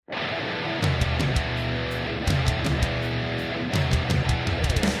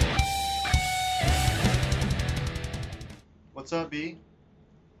What's up, B?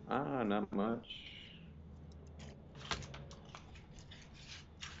 Not much.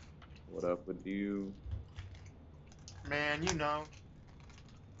 What up with you? Man, I'm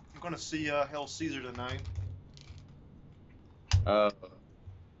gonna see Hell Caesar tonight. Uh,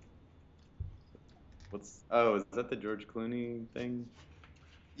 is that the George Clooney thing?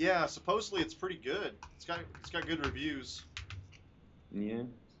 Yeah, supposedly it's pretty good. It's got good reviews. Yeah.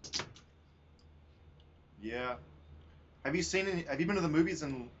 Yeah. Have you been to the movies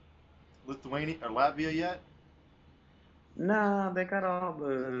in Lithuania or Latvia yet? Nah, they got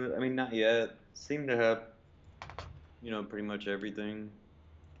I mean, not yet. Seem to have, pretty much everything.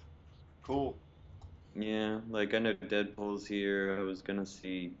 Cool. Yeah, like I know Deadpool's here. I was gonna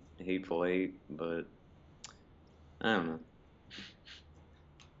see Hateful Eight, but I don't know.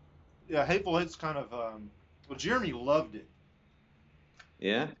 Yeah, Hateful Eight's kind of well, Jeremy loved it.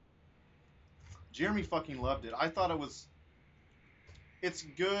 Yeah? Jeremy fucking loved it. I thought it's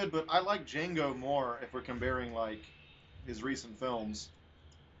good, but I like Django more if we're comparing like his recent films.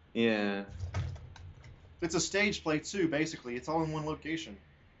 Yeah. It's a stage play too, basically. It's all in one location.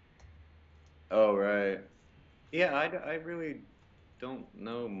 Oh, right. Yeah, I really don't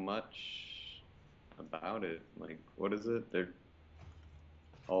know much about it. Like, what is it? They're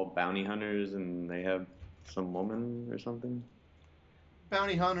all bounty hunters and they have some woman or something?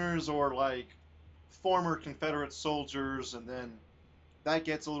 Bounty hunters or like former Confederate soldiers, and then that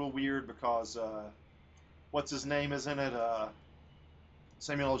gets a little weird because what's his name is in it?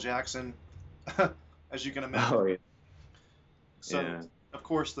 Samuel L. Jackson, as you can imagine. Oh, yeah. So, Yeah. of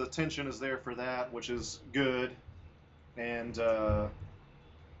course, the tension is there for that, which is good. And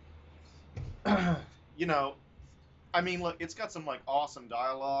you know, I mean, look, it's got some like awesome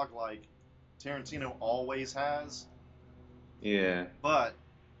dialogue, like Tarantino always has, Yeah. but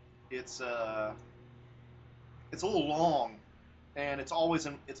it's uh, it's a little long, and it's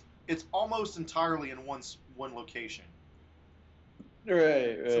almost entirely in one location.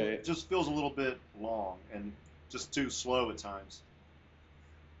 Right, So it right. just feels a little bit long and just too slow at times.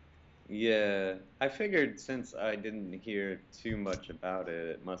 Yeah. I figured since I didn't hear too much about it,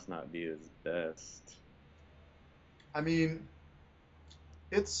 it must not be his best. I mean,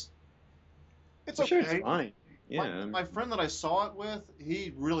 it's it's I'm sure it's okay. fine. My Yeah. my friend that I saw it with,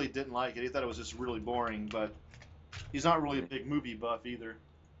 he really didn't like it. He thought it was just really boring, but he's not really a Yeah. big movie buff either.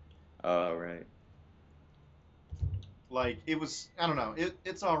 Oh, right. Like it was, I don't know.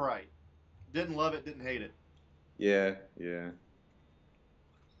 It's all right. Didn't love it, didn't hate it. Yeah, yeah.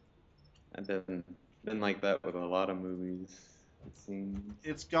 I've been like that with a lot of movies, it seems.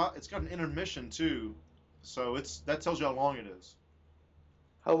 It's got an intermission too, so that tells you how long it is.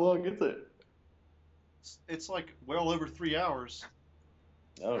 How long is it? It's like well over 3 hours,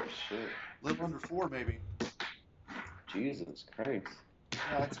 Oh shit. a little under four maybe. Jesus Christ.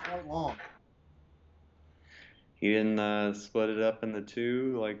 Yeah, it's quite long. He didn't split it up into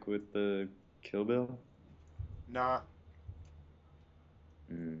two like with the Kill Bill? Nah,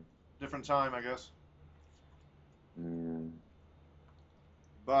 Mm, different time, I guess. mm,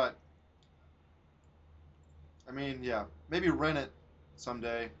 But I mean, yeah, maybe rent it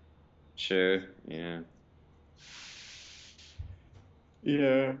someday. sure, yeah.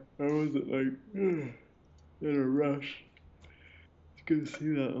 Yeah, I wasn't like in a rush to go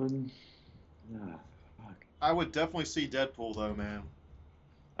see that one. Ah, fuck. I would definitely see Deadpool though, man.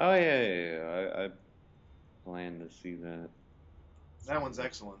 Oh yeah, yeah, yeah. I plan to see that. That one's So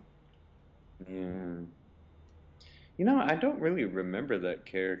excellent. yeah. I don't really remember that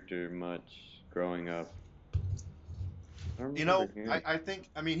character much growing up. I don't You remember know, hearing.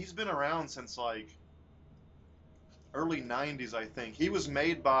 I mean, he's been around since like early '90s. I think he was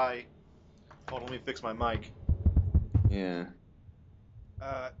made by. Hold on, let me fix my mic. Yeah.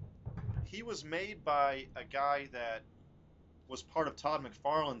 Uh, he was made by a guy that was part of Todd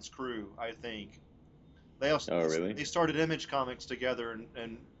McFarlane's crew. I think Oh, they really? started Image Comics together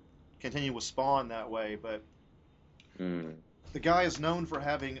and continue with Spawn that way. But Hmm. the guy is known for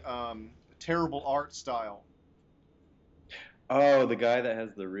having terrible art style. Oh, the guy that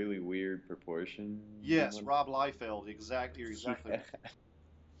has the really weird proportions and Yes, what? Rob Liefeld. Exactly, you're exactly Yeah. right.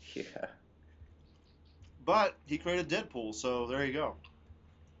 Yeah. But he created Deadpool, so there you go.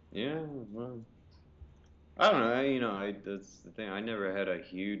 Yeah. Well, I don't know. That's the thing. I never had a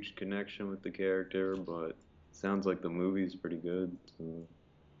huge connection with the character, but sounds like the movie's pretty good. So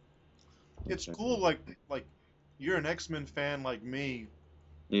I'll It's check cool, it. like you're an X Men fan like me,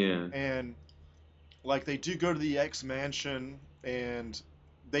 Yeah. and like they do go to the X Mansion and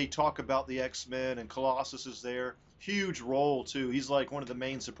they talk about the X Men and Colossus is there. Huge role too. He's like one of the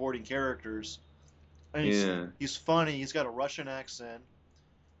main supporting characters. And Yeah. he's funny. He's got a Russian accent.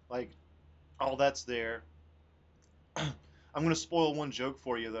 Like all that's there. I'm gonna spoil one joke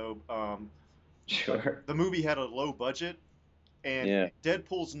for you though. Sure. The movie had a low budget, and Yeah.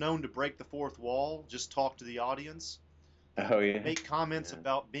 Deadpool's known to break the fourth wall, just talk to the audience, Oh yeah. make comments Yeah.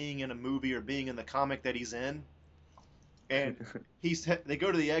 about being in a movie or being in the comic that he's in. And they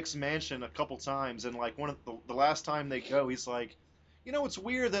go to the X Mansion a couple times, and like one of the last time they go, he's like, it's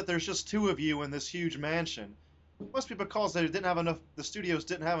weird that there's just two of you in this huge mansion. Must be because they didn't have enough. The studios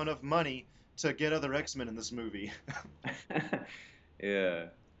didn't have enough money to get other X-Men in this movie. Yeah.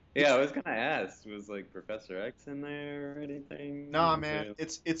 Yeah, It's I was gonna ask, was like Professor X in there or Nah, anything? Is man, there...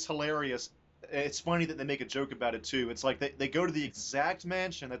 it's hilarious. It's funny that they make a joke about it too. It's like they go to the exact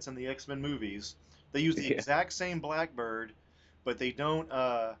mansion that's in the X-Men movies. They use the Yeah. exact same Blackbird, but they don't.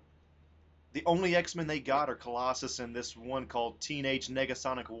 The only X-Men they got are Colossus and this one called Teenage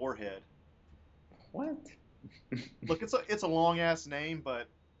Negasonic Warhead. What? Look, it's a long ass name, but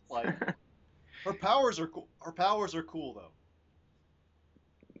like her powers are cool. Her powers are cool though.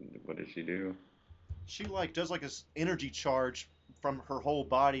 What does she do? She like does like this energy charge from her whole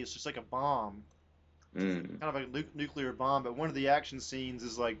body. It's just like a bomb, Mm. kind of a nuclear bomb. But one of the action scenes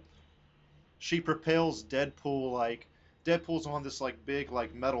is like she propels Deadpool, like Deadpool's on this like big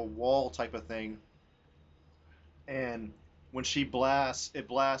like metal wall type of thing, and when she blasts, it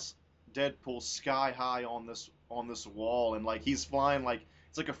blasts Deadpool sky high on this wall, and like he's flying like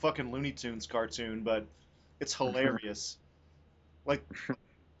it's like a fucking Looney Tunes cartoon, but it's hilarious. Like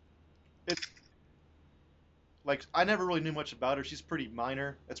it's like I never really knew much about her. She's pretty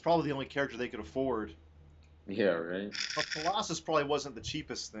minor. It's probably the only character they could afford. Yeah, right. But Colossus probably wasn't the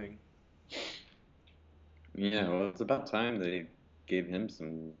cheapest thing. Yeah, well, it's about time they gave him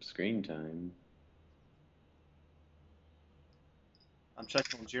some screen time. I'm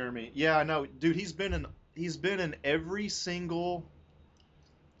checking on Jeremy. Yeah, I know, dude. He's been in every single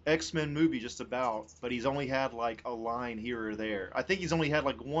X-Men movie just about, but he's only had like a line here or there. I think he's only had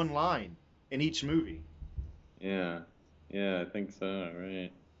like one line in each movie. Yeah. Yeah, I think so,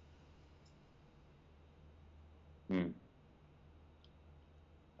 right. Hmm.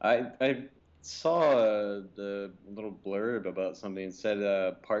 I saw the little blurb about something. It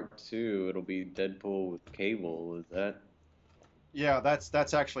said part two, it'll be Deadpool with Cable. Is that... Yeah,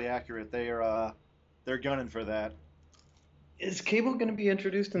 that's actually accurate. They're gunning for that. Is Cable gonna be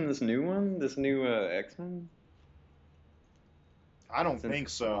introduced in this new one? This new X-Men? I don't Since think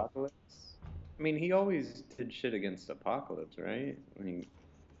so. Apocalypse? I mean, he always did shit against Apocalypse, right? I mean,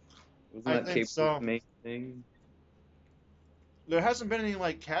 wasn't I that think Cable's so. main thing? There hasn't been any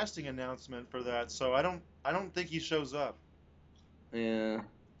like casting announcement for that, so I don't think he shows up. Yeah.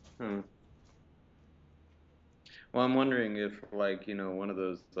 Huh. Well, I'm wondering if, like, one of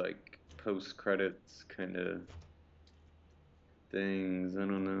those, like, post-credits kind of things. I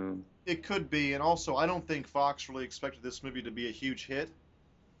don't know. It could be, and also I don't think Fox really expected this movie to be a huge hit.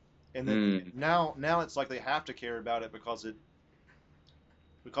 And then Hmm. now it's like they have to care about it because it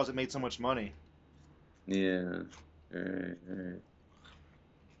made so much money. Yeah. Alright, alright.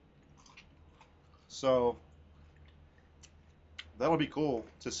 So that'll be cool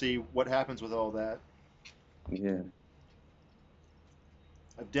to see what happens with all that. Yeah.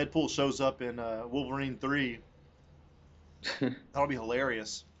 If Deadpool shows up in Wolverine 3, that'll be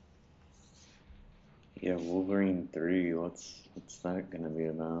hilarious. Yeah, Wolverine 3, what's that gonna be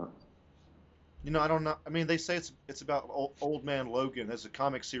about? I don't know. I mean, they say it's about old Man Logan. There's a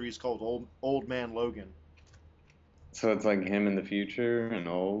comic series called Old Man Logan. So it's like him in the future and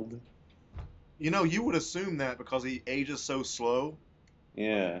old? You would assume that because he ages so slow.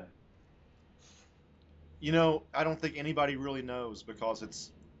 Yeah. I don't think anybody really knows because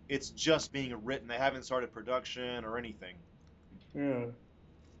it's just being written. They haven't started production or anything. Yeah.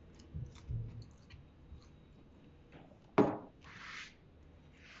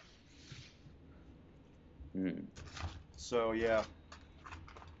 Hmm. So yeah,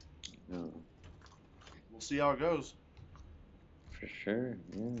 No, we'll see how it goes. for sure.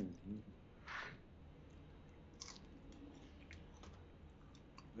 Yeah.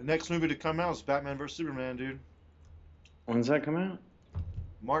 The next movie to come out is Batman vs Superman, dude. When's that come out?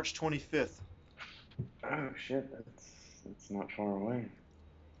 March 25th. Oh shit, that's not far away.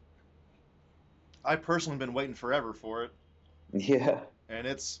 I personally been waiting forever for it, Yeah. and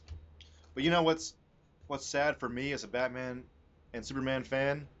it's. But you know what's sad for me as a Batman and Superman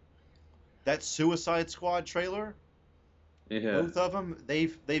fan? That Suicide Squad trailer, Yeah. both of them,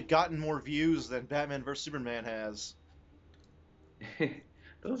 they've gotten more views than Batman vs Superman has.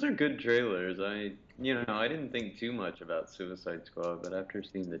 Those are good trailers. I didn't think too much about Suicide Squad, but after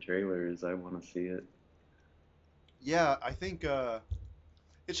seeing the trailers, I want to see it. Yeah, I think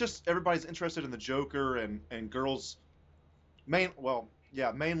it's just everybody's interested in the Joker, and girls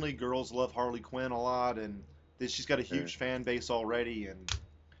mainly girls love Harley Quinn a lot, and she's got a Uh, huge fan base already, and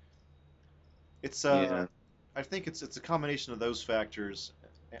it's yeah, I think it's a combination of those factors.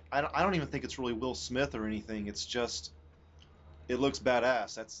 I don't even think it's really Will Smith or anything. It's just it looks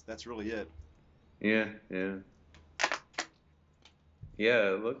badass. That's really it. yeah, yeah,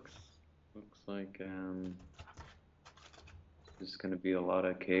 yeah. It looks like there's gonna be a lot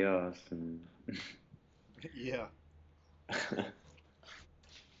of chaos and. Yeah.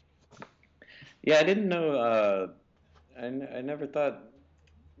 Yeah, I didn't know. I never thought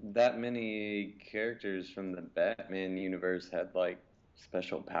that many characters from the Batman universe had like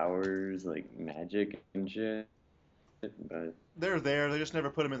special powers, like magic and shit. But They're there. They just never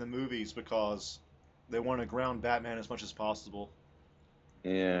put them in the movies because they want to ground Batman as much as possible.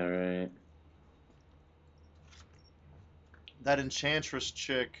 yeah, right. That Enchantress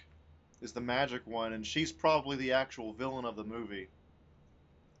chick is the magic one, and she's probably the actual villain of the movie.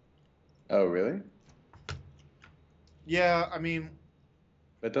 Oh, really? Yeah, I mean,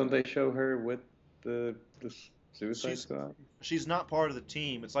 But don't they show her with the Suicide she's Squad? she's not part of the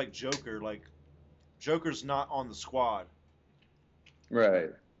team. It's like Joker. Like Joker's not on the squad. Right.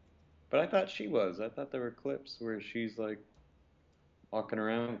 But I thought she was. I thought there were clips where she's like walking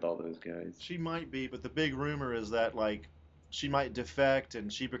around with all those guys. She might be, but the big rumor is that like she might defect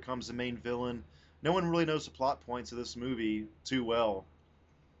and she becomes the main villain. No one really knows the plot points of this movie too well,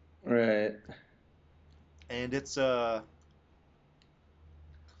 Right. and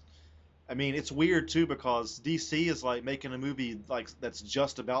I mean, it's weird too because DC is like making a movie like that's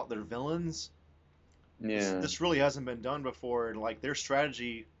just about their villains. Yeah. This really hasn't been done before, and like their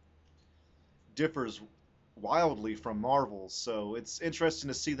strategy differs wildly from Marvel's. So it's interesting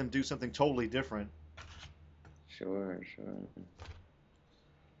to see them do something totally different. Sure, sure.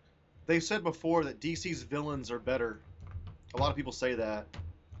 They've said before that DC's villains are better. A lot of people say that.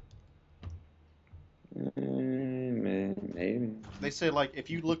 Maybe. They say like if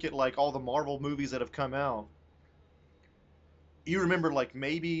you look at like all the Marvel movies that have come out, you remember like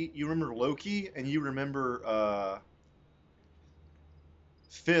maybe you remember Loki and you remember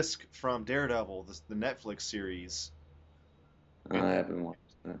Fisk from Daredevil, the Netflix series. And I haven't watched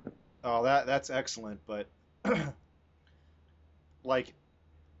that. oh, that's excellent. But like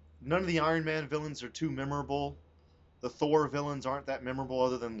none of the Iron Man villains are too memorable. The Thor villains aren't that memorable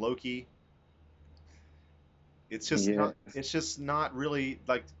other than Loki. Yeah. It's just not really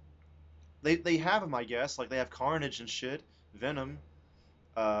like they have them, I guess. Like they have Carnage and shit, Venom.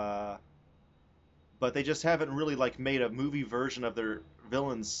 Uh, but they just haven't really like made a movie version of their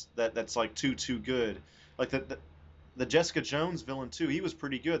villains that's like too good. Like the Jessica Jones villain too, he was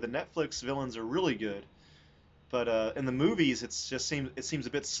pretty good. The Netflix villains are really good, but in the movies it seems a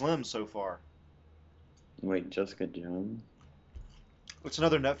bit slim so far. Wait, Jessica Jones? It's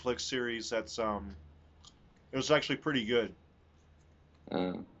another Netflix series that's it was actually pretty good.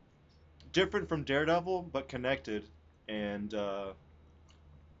 Oh. Different from Daredevil, but connected, and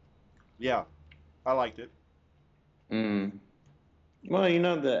yeah, I liked it. Mm. Well,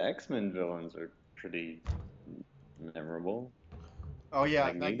 the X-Men villains are pretty memorable. Oh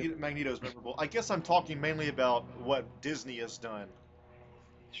yeah, Magneto. Magneto's memorable. I guess I'm talking mainly about what Disney has done.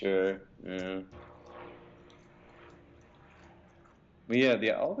 Sure. Yeah. But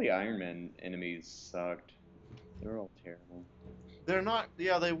yeah, all the Iron Man enemies sucked. They were all terrible. They're not.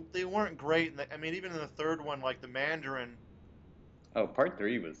 Yeah, they weren't great. I mean, even in the third one, like the Mandarin, Oh, part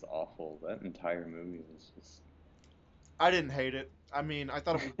three was awful. That entire movie was just. I didn't hate it. I mean, I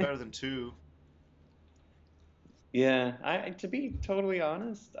thought it was better than two. Yeah, to be totally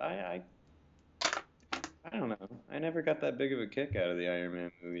honest, I don't know. I never got that big of a kick out of the Iron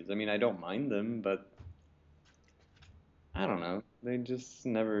Man movies. I mean, I don't mind them, but I don't know. They just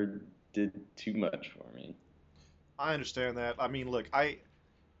never did too much for me. I understand that. I mean, look, I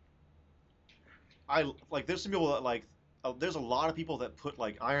like. There's some people that like. There's a lot of people that put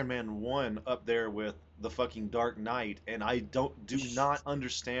like Iron Man one up there with the fucking Dark Knight, and I do not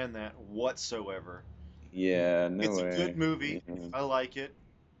understand that whatsoever. Yeah, no It's a good way. movie. Yeah. I like it.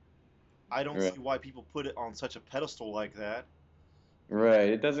 I don't Right. see why people put it on such a pedestal like that. Right.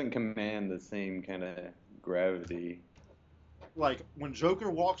 It doesn't command the same kind of gravity. Like when Joker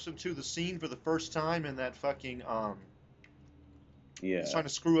walks into the scene for the first time in that fucking he's Yeah. trying to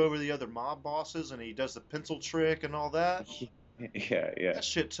screw over the other mob bosses and he does the pencil trick and all that. Yeah, yeah. That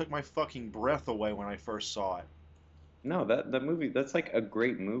shit took my fucking breath away when I first saw it. No, that movie, that's like a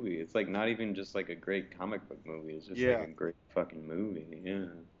great movie. It's like not even just like a great comic book movie. It's just like Yeah, a great fucking movie. Yeah.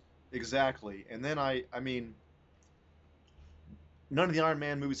 exactly. And then I mean, none of the Iron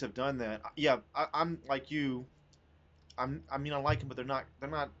Man movies have done that. Yeah, I'm like you. I mean, I like them, but they're not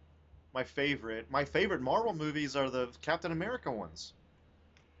my favorite. My favorite Marvel movies are the Captain America ones.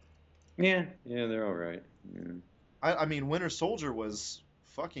 Yeah, yeah, they're all right. Yeah, I mean, Winter Soldier was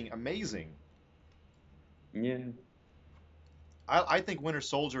fucking amazing. yeah, I think Winter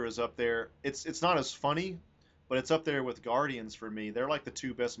Soldier is up there. It's not as funny, but it's up there with Guardians for me. They're like the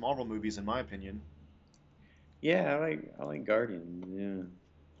two best Marvel movies in my opinion. yeah. I like Guardians.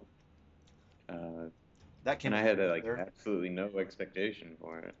 Yeah, That came and I out had way like better. absolutely no expectation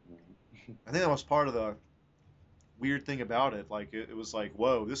for it. I think that was part of the weird thing about it. Like it was like,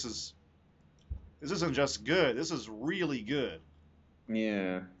 whoa, this isn't just good. This is really good.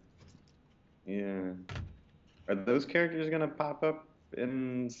 Yeah, yeah. Are those characters gonna pop up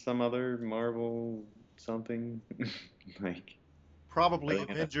in some other Marvel something? Like, are Probably they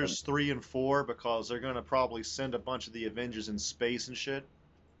gonna? Avengers 3 and 4 because they're going to probably send a bunch of the Avengers in space and shit.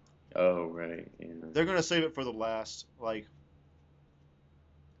 Oh, right. Yeah. They're going to save it for the last. Like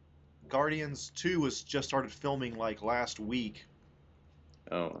Guardians 2 was just started filming like last week.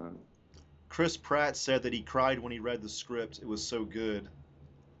 Oh, Chris Pratt said that he cried when he read the script. It was so good.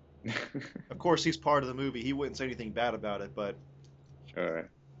 wow. Of course, he's part of the movie. He wouldn't say anything bad about it, but Sure.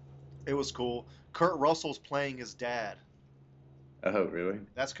 it was cool. Kurt Russell's playing his dad. Oh, really?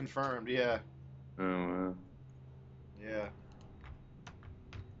 That's confirmed. Yeah. Oh, wow. Yeah.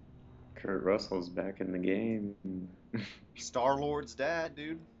 Kurt Russell's back in the game. Star Lord's dad,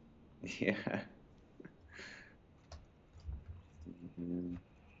 dude. Yeah. Mhm.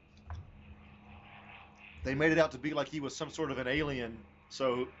 They made it out to be like he was some sort of an alien,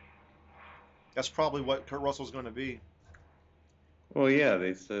 so that's probably what Kurt Russell's going to be. Well, yeah,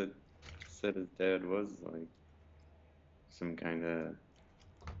 they said his dad was like some kind of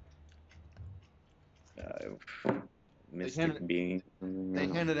They hinted mystic being. Or something. I they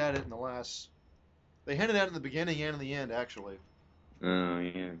don't hinted at it in the last. They hinted at it in the beginning and in the end, actually. know. Oh,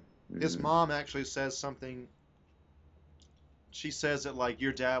 yeah. His Mhm. mom actually says something. She says that like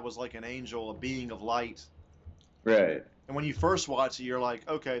your dad was like an angel, a being of light. Right. And when you first watch it, you're like,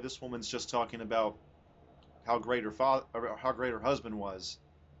 okay, this woman's just talking about how great her father, or how great her husband was.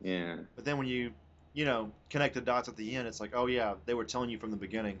 Yeah. But then when you connect the dots at the end, it's like, oh yeah, they were telling you from the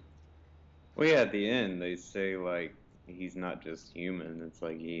beginning. Well, yeah, at the end, they say, like, he's not just human. It's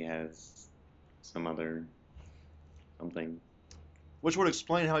like he has some other something. Which would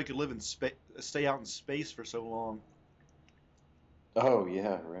explain how he could live in space, stay out in space for so long. Oh,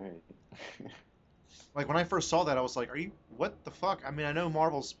 yeah, right. Like when I first saw that, I was like, "Are you what the fuck?" I mean, I know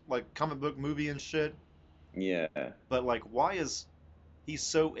Marvel's like comic book movie and shit, Yeah. but like, why is he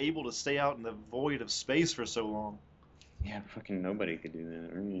so able to stay out in the void of space for so long? Yeah, fucking nobody could do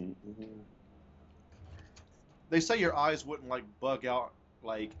that, right? They say your eyes wouldn't like bug out,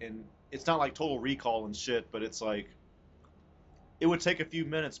 like, and it's not like Total Recall and shit, but it's like it would take a few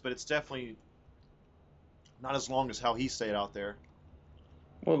minutes, but it's definitely not as long as how he stayed out there.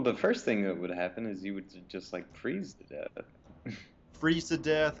 Well, the first thing that would happen is you would just, like, freeze to death. Freeze to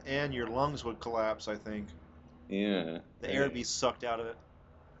death, and your lungs would collapse. I think Yeah, the air would be right. sucked out of it.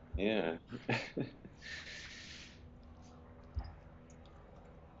 Yeah.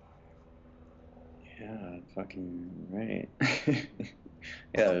 Yeah, fucking right.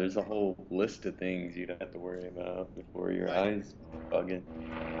 Yeah, there's a whole list of things you'd have to worry about before your Right. eyes bugging.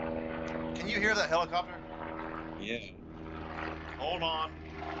 Can you hear that helicopter? Yeah. Hold on,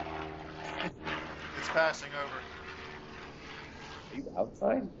 it's passing over. Are you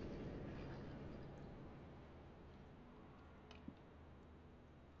outside?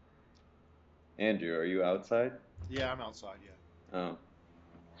 Andrew, are you outside? Yeah, I'm outside. Yeah, Oh,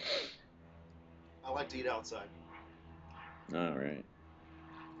 I like to eat outside. all right.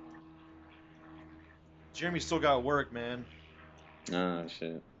 Jeremy still got work, man. Oh,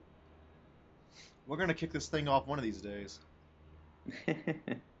 shit. We're gonna kick this thing off one of these days.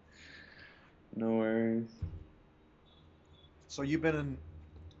 No worries. So you've been in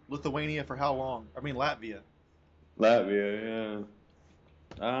Lithuania for how long? I mean Latvia. Latvia,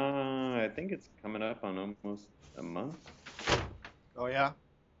 yeah. I think it's coming up on almost a month. Oh yeah.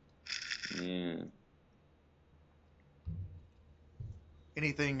 Yeah.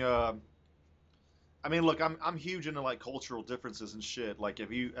 Anything? I mean, look, I'm huge into like cultural differences and shit. Like,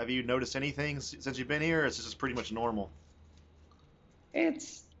 have you noticed anything since you've been here? Or is this just pretty much normal?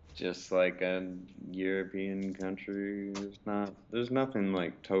 It's just like a European country. There's nothing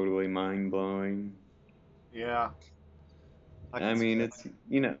like totally mind-blowing. Yeah, I I can see mean,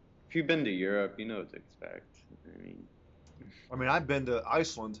 that. if you've been to Europe, you know what to expect. I mean, I mean, I've been to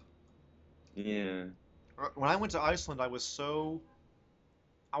Iceland. yeah. When I went to Iceland, I was so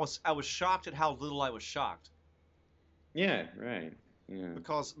I was shocked at how little I was shocked Yeah, right. Yeah,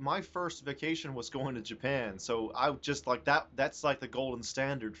 because my first vacation was going to Japan, so I just like that. That's like the golden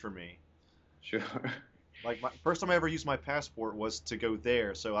standard for me. sure. Like my first time I ever used my passport was to go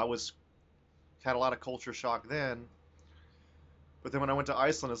there, so I was had a lot of culture shock then. But then when I went to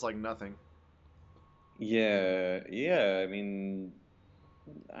Iceland, it's like nothing. Yeah, yeah.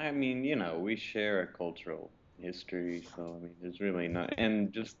 We share a cultural history, so there's really not,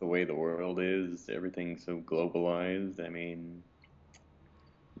 and just the way the world is, everything's so globalized.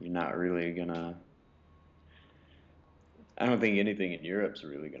 You're not really gonna. I don't think anything in Europe's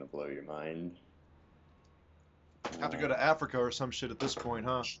really gonna blow your mind. Have to go Uh, to Africa or some shit at this point,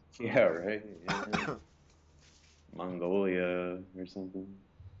 huh? yeah, right. Yeah, Mongolia or something.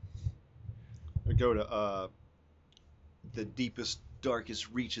 Or go to the deepest, darkest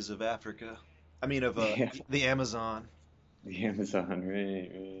reaches of Africa. I mean, of Yeah, the Amazon. the Amazon,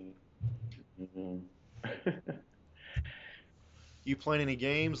 right, right. You playing any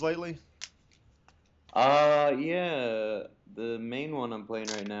games lately? Yeah, the main one I'm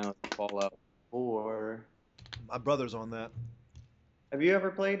playing right now is Fallout 4. My brother's on that. Have you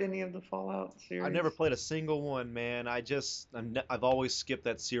ever played any of the Fallout I never series? played a single one, man. I've always skipped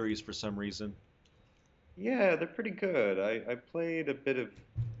that series for some reason. Yeah, they're pretty good. I played a bit of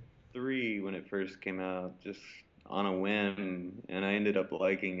 3 when it first came out, just on a whim, and I ended up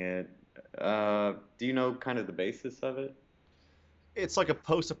liking it. Do you know kind of the basis of it? It's like a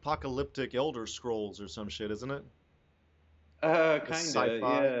post-apocalyptic Elder Scrolls or some shit, isn't it? The Kinda,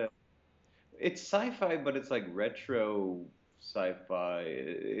 sci-fi. yeah. It's sci-fi, but it's like retro sci-fi.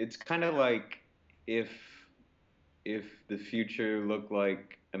 It's kind of like if if the future looked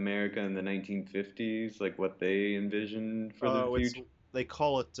like America in the 1950s, like what they envisioned for the Oh, it's future. they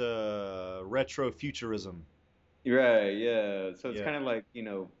call it retrofuturism. Right, yeah. So it's Yeah, kind of like,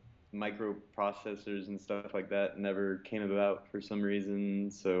 microprocessors and stuff like that never came about for some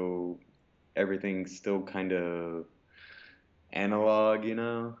reason. So everything's still kind of analog.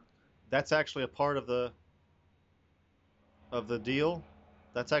 that's actually a part of the deal.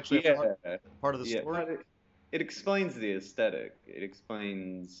 That's actually a Yeah, part of the yeah. story. But it explains the aesthetic. It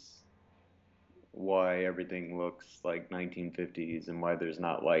explains why everything looks like 1950s and why there's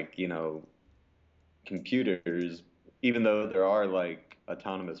not like, computers, even though there are like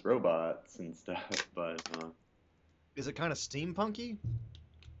autonomous robots and stuff. But Is it kind of steampunky?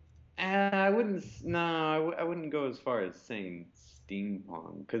 I wouldn't, no, I wouldn't go as far as saying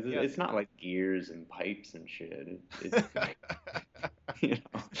steampunk because Yeah. it's not like gears and pipes and shit. It's you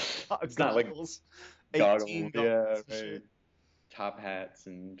know, it's not like Goggles, goggles, 18 yeah, goggles and right. shit. Top hats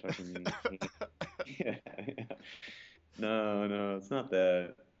and fucking yeah, yeah. No, no, it's not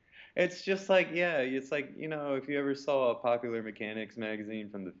that. It's just like, yeah, it's like, if you ever saw a Popular Mechanics magazine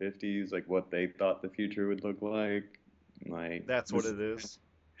from the 50s, like what they thought the future would look like That's what this, it is.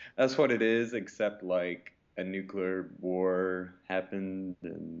 that's what it is, except like a nuclear war happened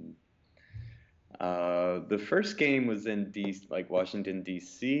and the first game was in like Washington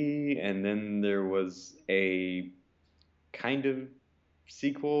D.C. and then there was a kind of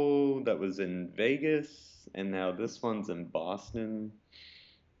sequel that was in Vegas and now this one's in Boston.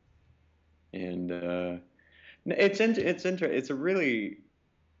 And it's a really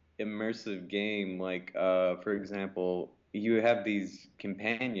immersive game. Like for example, you have these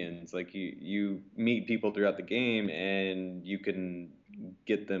companions. Like you meet people throughout the game, and you can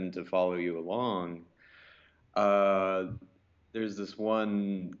get them to follow you along. Uh, there's this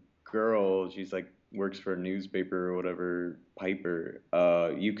one girl. She's like works for a newspaper or whatever. Piper.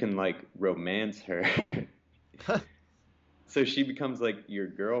 You can like romance her. So she becomes like your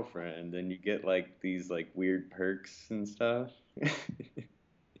girlfriend, and you get like these like weird perks and stuff.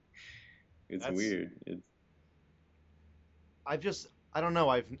 It's That's weird. It's I don't know.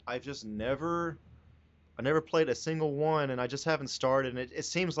 I've just never I never played a single one, and I just haven't started. And it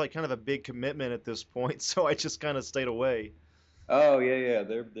seems like kind of a big commitment at this point, so I just kind of stayed away. oh yeah, yeah.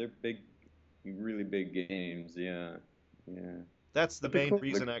 They're big, really big games. Yeah, yeah. That's the But they're main cool.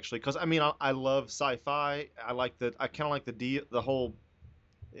 reason, actually, because I mean, I love sci-fi. I kind of like the whole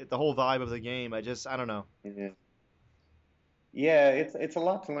vibe of the game. I don't know. Yeah. Yeah, it's a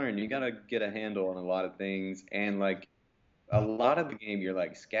lot to learn. You gotta get a handle on a lot of things, and like a lot of the game, you're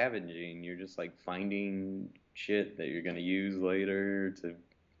like scavenging. You're just like finding shit that you're gonna use later to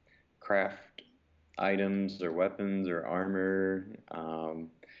craft items or weapons or armor.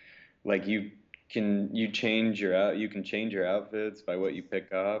 Like you can change your outfits by what you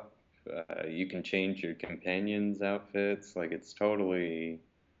pick up. You can change your companions' outfits. Like it's totally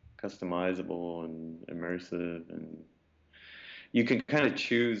customizable and immersive, and you can kind of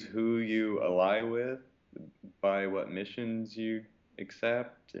choose who you ally with by what missions you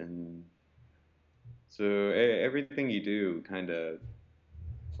accept, and so everything you do kind of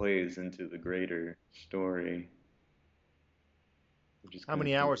plays into the greater story, which is How kind of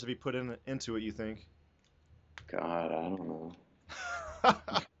many cool. hours have you put into it, you think? God, I don't know. A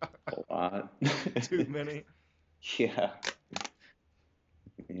lot. Too many. Yeah.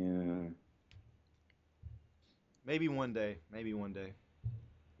 Yeah. Maybe one day. Maybe one day.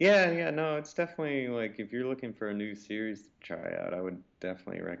 Yeah, yeah, no, it's definitely like if you're looking for a new series to try out, I would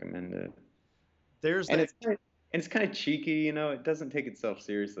definitely recommend it. There's And that. it's kind of cheeky, it doesn't take itself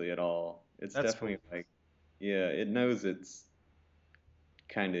seriously at all. It's That's definitely cool. like, yeah, it knows it's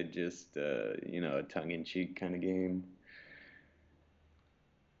kind of just a tongue-in-cheek kind of game.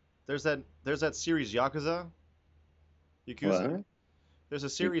 There's that series Yakuza. Yakuza. What? There's a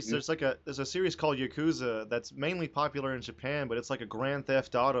series. You- There's a series called Yakuza that's mainly popular in Japan, but it's like a Grand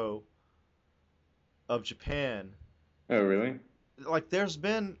Theft Auto of Japan. Oh, really? Like there's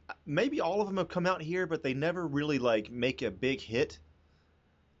been maybe all of them have come out here, but they never really like make a big hit.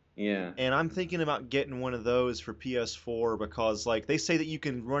 Yeah. And I'm thinking about getting one of those for PS4 because like they say that you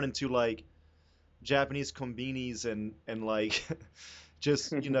can run into like Japanese kombinis and like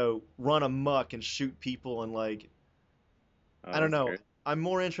just run amok and shoot people and like I Oh, don't that's know. great. I'm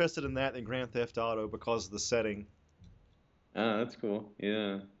more interested in that than Grand Theft Auto because of the setting. Oh, that's cool.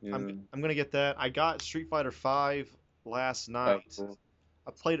 Yeah, I'm yeah. I'm gonna get that. I got Street Fighter V last Oh, night. cool.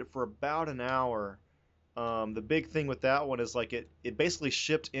 I played it for about an hour. The big thing with that one is like it basically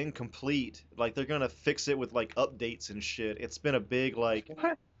shipped incomplete. Like they're gonna fix it with like updates and shit. It's been a big like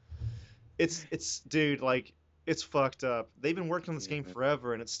What? it's dude like it's fucked up. They've been working on this game Yeah,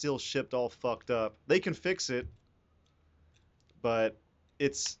 forever and it's still shipped all fucked up. They can fix it, but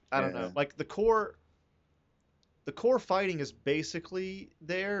it's I don't know. yeah. Like the core fighting is basically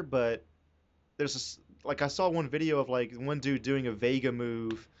there, but there's this, like I saw one video of like one dude doing a Vega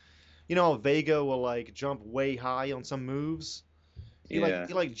move. You know how Vega will like jump way high on some moves? He like Yeah.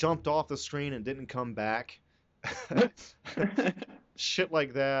 he like jumped off the screen and didn't come back. What? Shit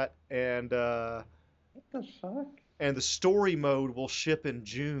like that What the fuck? and the story mode will ship in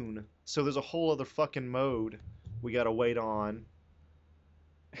June. So there's a whole other fucking mode we got to wait on.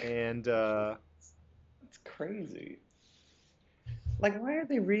 And It's crazy. Like, why are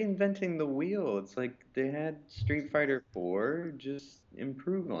they reinventing the wheel? It's like they had Street Fighter 4, just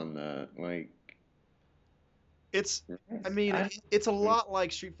improve on that. Like, it's I right? mean it's a lot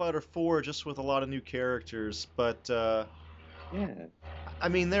like Street Fighter 4 just with a lot of new characters, but Yeah, I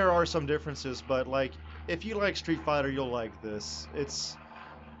mean, there are some differences, but like, if you like Street Fighter, you'll like this.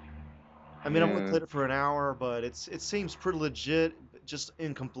 I mean, I've only yeah, played it for an hour, but it seems pretty legit, just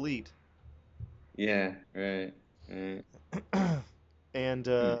incomplete. yeah, right, right. And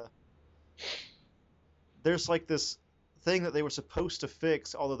Hmm. there's like this thing that they were supposed to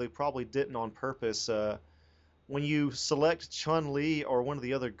fix, although they probably didn't on purpose. When you select Chun-Li or one of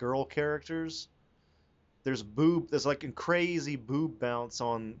the other girl characters, there's like a crazy boob bounce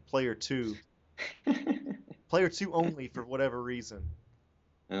on player two. Player two only for whatever reason.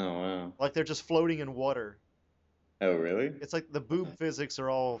 Oh, wow. Like they're just floating in water. Oh, really? It's like the boob physics are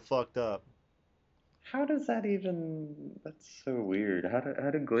all fucked up. How does that even, that's so weird. How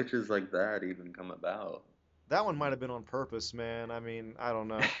do glitches like that even come about? That one might have been on purpose, man. I mean, I don't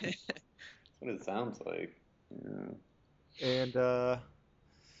know. That's what it sounds like. Yeah. And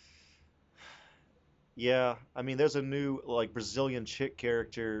yeah, I mean, there's a new like Brazilian chick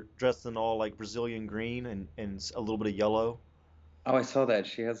character dressed in all like Brazilian green and a little bit of yellow. Oh, I saw that.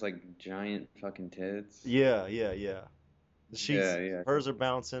 She has like giant fucking tits. Yeah, yeah, yeah. She's Yeah, yeah. hers are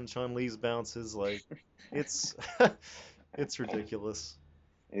bouncing, Chun-Li's bounces like it's it's ridiculous.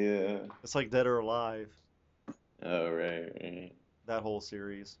 Yeah. It's like Dead or Alive, Oh, right, right. that whole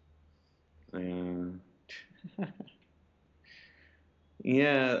series. Yeah.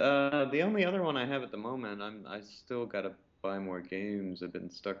 Yeah, the only other one I have at the moment, I still gotta buy more games. I've been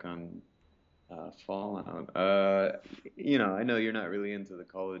stuck on Fallout. I know you're not really into the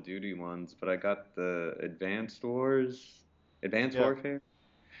Call of Duty ones, but I got the Advanced Yeah. Warfare.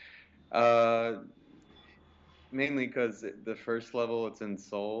 Uh, Mainly because the first level it's in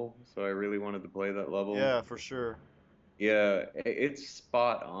Seoul, so I really wanted to play that level. Yeah, for sure. Yeah, it's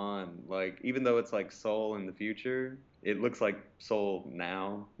spot on. Like, even though it's like Seoul in the future, it looks like Seoul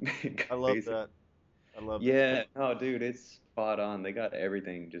now, I love basically. that. I love that. Yeah, no, dude, it's spot on. They got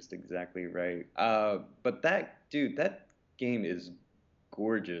everything just exactly right. But that game is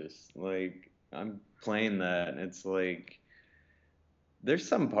gorgeous. Like, I'm playing that, and it's like There's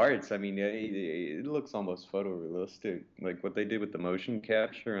some parts. I mean, it looks almost photorealistic, like what they did with the motion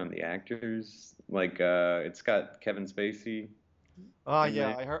capture on the actors. Like, it's got Kevin Spacey Oh in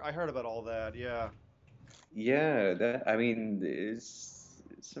yeah, there. I heard about all that. Yeah. Yeah, that I mean, it's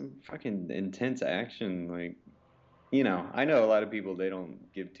some fucking intense action. Like, I know a lot of people they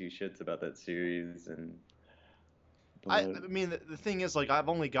don't give two shits about that series, and I but mean the thing is like I've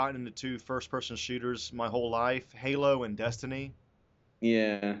only gotten into two first person shooters my whole life, Halo and Destiny.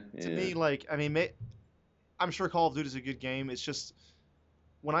 yeah, To yeah, me like I mean I'm sure Call of Duty is a good game. It's just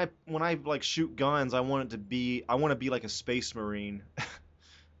when I like shoot guns, I want to be like a space marine.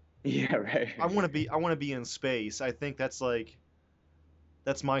 yeah, right, right. I want to be in space. I think that's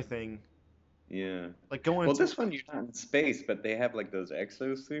my thing. Yeah. Like going Well, into this one you're not in space, but they have like those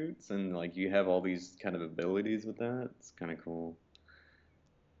exosuits, and like you have all these kind of abilities with that. It's kind of cool.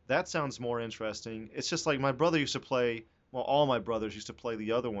 that sounds more interesting. It's just like my brother used to play, well all my brothers used to play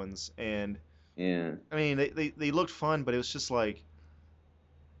the other ones and Yeah. I mean they looked fun, but it was just like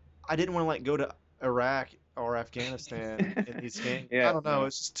I didn't want to like go to Iraq or Afghanistan in these games. I Yeah, don't know. no.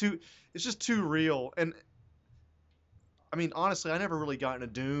 It's just too real. And I mean, honestly, I never really got into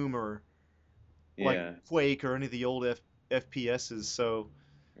Doom or like Yeah, Quake or any of the old FPSs. So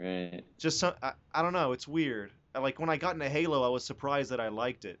right. just I don't know. It's weird. Like when I got into Halo, I was surprised that I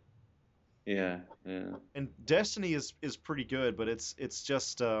liked it. Yeah, yeah. And Destiny is pretty good, but it's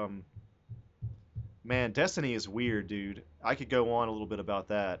just man, Destiny is weird, dude. I could go on a little bit about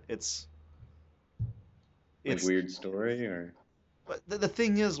that. Like It's weird story or but the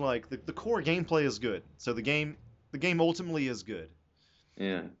thing is like the core gameplay is good. So the game ultimately is good.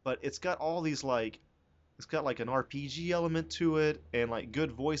 yeah. But it's got like an RPG element to it and like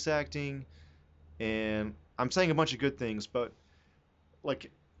good voice acting and I'm saying a bunch of good things, but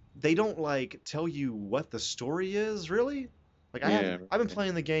like they don't like tell you what the story is really. Like Yeah, I've been right.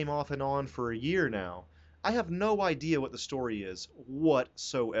 playing the game off and on for a year now. I have no idea what the story is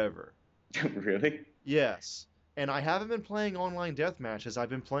whatsoever. Really? Yes. And I haven't been playing online death matches. I've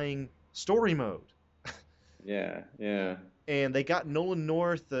been playing story mode. Yeah, yeah. And they got Nolan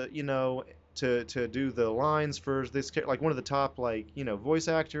North, to do the lines for this, like one of the top, like voice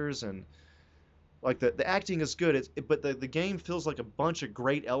actors, and like the acting is good. But the game feels like a bunch of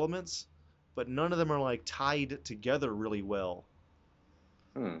great elements, but none of them are like tied together really well.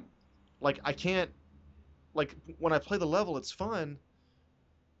 Huh. Like I can't like when I play the level, it's fun,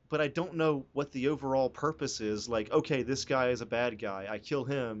 but I don't know what the overall purpose is. Like, okay, this guy is a bad guy. I kill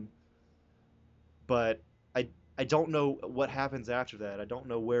him, but I I don't know what happens after that. I don't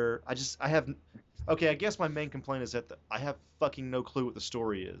know where. I have. Okay, I guess my main complaint is that I have fucking no clue what the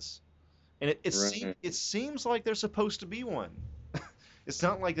story is, and Right. it seems like there's supposed to be one. It's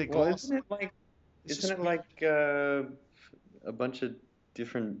not like they Well, gloss. It's isn't just it weird. like a bunch of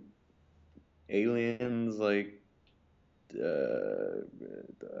different aliens like isn't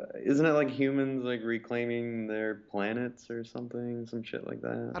it like humans like reclaiming their planets or something, some shit like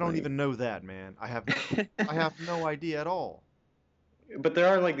that? I don't Like, even know that, man. I have no idea at all. but there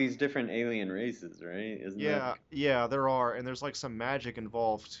are like these different alien races, right? Isn't that? Yeah, yeah, there are, and there's like some magic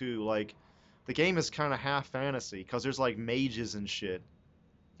involved too. Like, the game is kind of half fantasy because there's like mages and shit.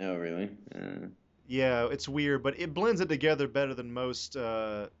 Oh, really? Yeah, it's weird, but it blends it together better than most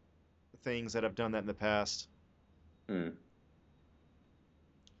things that have done that in the past. Hmm.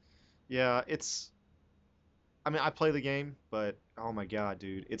 Yeah, it's. I mean, I play the game, but oh my god,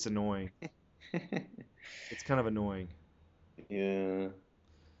 dude, it's annoying. It's kind of annoying. Yeah.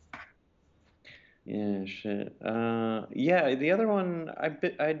 Yeah, shit. Yeah, the other one I'd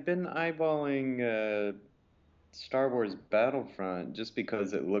been eyeballing Star Wars Battlefront just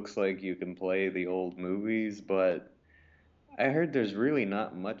because it looks like you can play the old movies, but I heard there's really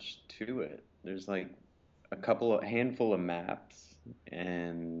not much to it. There's like a handful of maps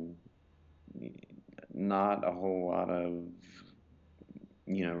and not a whole lot of,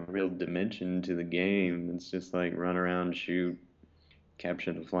 real dimension to the game. It's just like run around, shoot,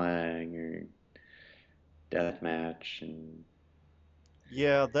 capture the flag or deathmatch and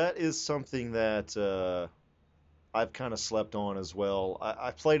Yeah, that is something that I've kind of slept on as well.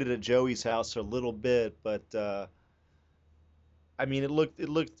 I played it at Joey's house a little bit, but I mean, it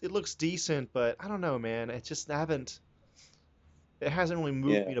looks decent, but I don't know, man. It hasn't really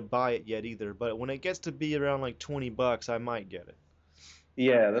moved yeah. me to buy it yet either. But when it gets to be around like 20 bucks, I might get it.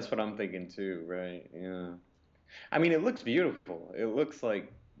 Yeah, that's what I'm thinking too, right? Yeah. I mean, it looks beautiful. It looks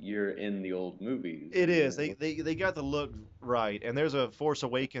like you're in the old movies. I It mean, is. They got the look right, and there's a Force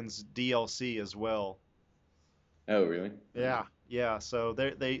Awakens DLC as well. oh, really? Yeah, yeah. So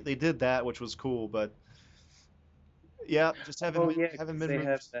they did that, which was cool. But Yeah, just Oh yeah, haven't because been they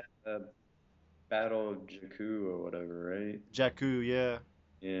have moved. that Battle of Jakku or whatever, right? Jakku, yeah,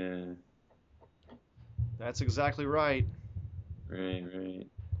 Yeah, that's exactly right. right, right.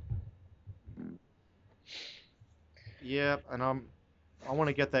 Mm. Yeah, and I want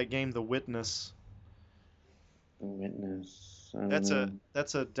to get that game, The Witness. The Witness. I don't know.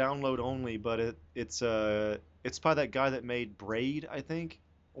 That's a download only, but it's by that guy that made Braid, I think.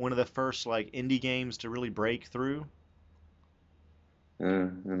 One of the first like indie games to really break through. I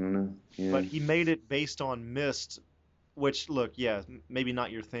don't know. Yeah. But he made it based on Myst, which look, yeah, maybe not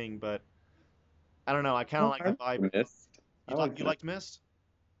your thing, but I don't know. I kind of Oh, like I the vibe. remember Myst. I liked You Myst. liked Myst?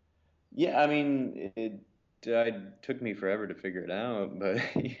 Yeah, I mean, it took me forever to figure it out, but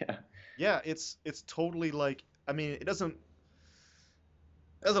yeah. Yeah, it's totally like I mean, it doesn't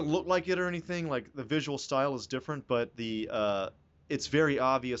look like it or anything. Like the visual style is different, but the it's very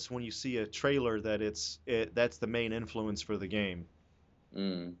obvious when you see a trailer that that's the main influence for the game.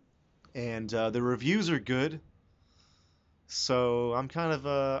 Mm. And the reviews are good, so I'm kind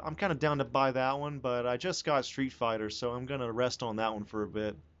of down to buy that one. But I just got Street Fighter, so I'm gonna rest on that one for a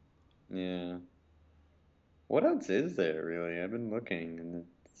bit. Yeah. What else is there really? I've been looking and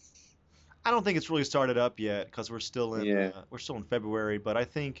it's I don't think it's really started up yet because yeah. we're still in February. But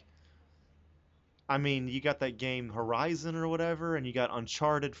I mean, you got that game Horizon or whatever, and you got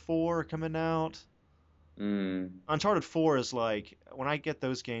Uncharted 4 coming out. Mm. Uncharted 4 is like when I get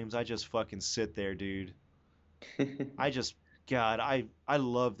those games, I just fucking sit there, dude. I just God, I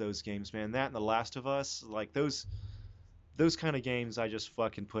love those games, man. That and The Last of Us, like those kind of games I just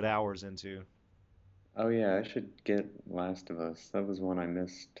fucking put hours into. Oh yeah, I should get Last of Us. That was one I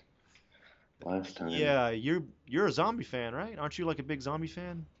missed last time. Yeah, you're a zombie fan, right? Aren't you like a big zombie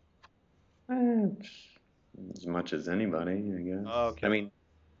fan? Eh, as much as anybody, I Oh, guess. I okay. mean,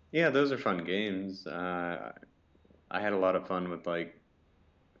 yeah, those are fun games. I had a lot of fun with like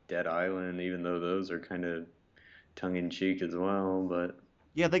Dead Island, even though those are kind of tongue in cheek as well. But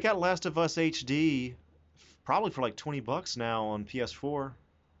Yeah, they got Last of Us HD probably for like $20 now on PS4.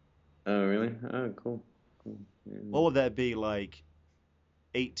 oh really? Oh cool, cool. Yeah, What would that be like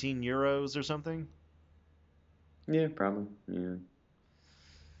 18 euros or something? yeah, probably. Yeah.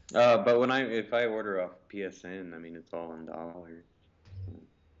 But when if I order off PSN, I mean it's all in dollars.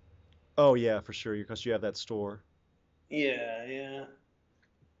 Oh yeah, for sure, because you have that store. Yeah, yeah.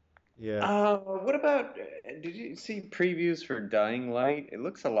 Yeah. What about, did you see previews for Dying Light? It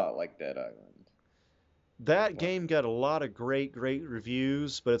looks a lot like Dead Island. That What? game got a lot of great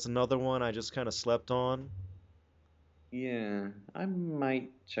reviews, but it's another one I just kind of slept on. Yeah, I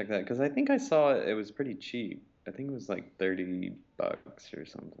might check that because I think I saw it. It was pretty cheap. I think it was like $30 or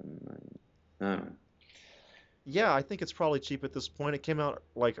something. I don't know. Yeah, I think it's probably cheap at this point. It came out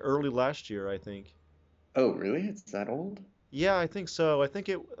like early last year, I think. Oh, really? It's that old? Yeah, I think so.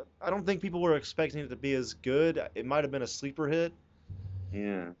 I don't think people were expecting it to be as good. It might have been a sleeper hit.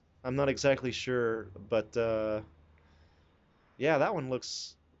 Yeah. I'm not exactly sure, but yeah,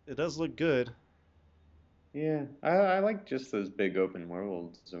 it does look good. Yeah. I like just those big open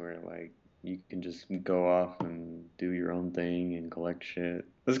worlds where like you can just go off and do your own thing and collect shit.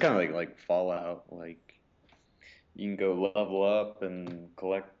 It's kind of like Fallout. Like you can go level up and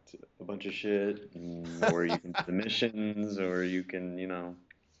collect a bunch of shit, or you can do the missions, or you can,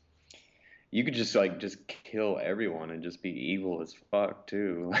 you could just like just kill everyone and just be evil as fuck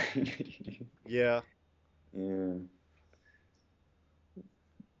too. Yeah, Yeah.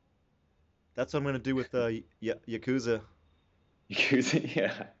 that's what I'm gonna do with Yakuza.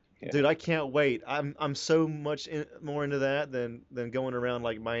 Yeah. Dude, Yeah. I can't wait. I'm so much more into that than going around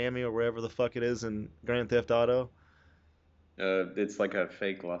like Miami or wherever the fuck it is in Grand Theft Auto. It's like a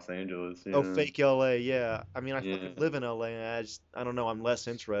fake Los Angeles, Oh, yeah. fake LA, yeah. I mean, I fucking Yeah. live in LA, and I don't know. I'm less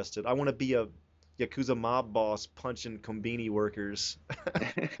interested. I want to be a Yakuza mob boss punching combini workers.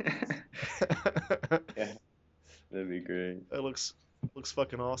 Yeah, that'd be great. That looks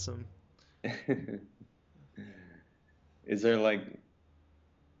fucking awesome. Is there like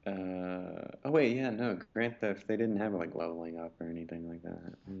oh wait, yeah, no, Grand Theft, they didn't have like leveling up or anything like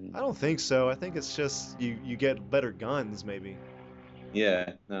that. I don't think so. I think it's just you get better guns, maybe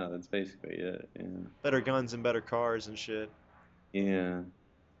Yeah, no, that's basically it. Yeah. better guns and better cars and shit. Yeah.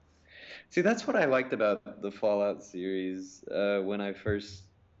 See, that's what I liked about the Fallout series. When I first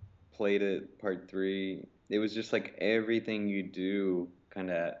played it, part three, it was just like everything you do kind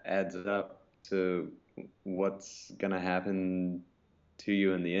of adds up to what's gonna happen to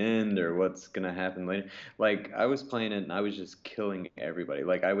you in the end or what's gonna happen later. Like I was playing it and I was just killing everybody.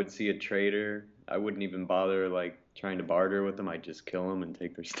 Like I would see a trader, I wouldn't even bother like trying to barter with them. I'd just kill them and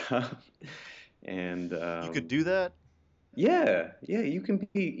take their stuff. And You could do that? Yeah, yeah, you can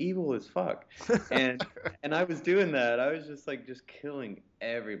be evil as fuck. And and I was doing that. I was just like just killing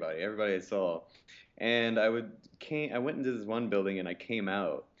everybody I saw. And I went into this one building and I came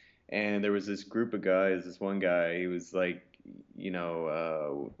out and there was this group of guys, this one guy, he was like,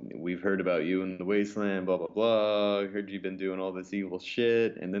 we've heard about you in the wasteland, blah blah blah. Heard you've been doing all this evil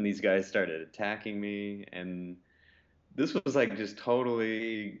shit. And then these guys started attacking me and this was like just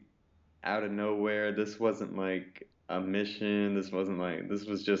totally out of nowhere. This wasn't like a mission. This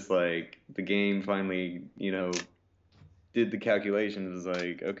was just like the game finally, did the calculations. It was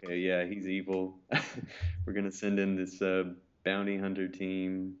like, okay, yeah, he's evil. We're gonna send in this bounty hunter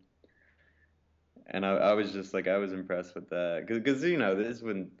team. And I was just like, I was impressed with that. Because, this is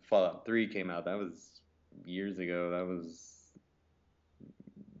when Fallout 3 came out. That was years ago. That was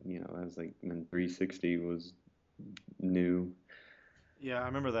like when 360 was new. Yeah, I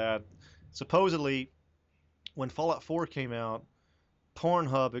remember that. Supposedly, when Fallout 4 came out,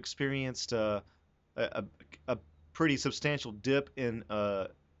 Pornhub experienced a, a pretty substantial dip in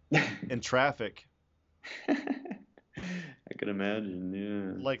traffic. I could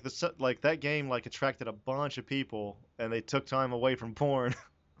imagine, Like that game like attracted a bunch of people, and they took time away from porn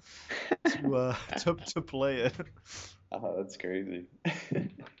to play it. Oh, that's crazy.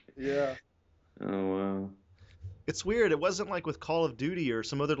 Yeah. Oh, wow. It's weird. It wasn't like with Call of Duty or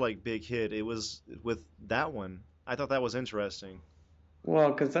some other like big hit. It was with that one. I thought that was interesting.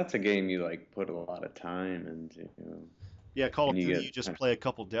 Well, because that's a game you like put a lot of time into, Yeah, Call and of you Duty, get, you just play a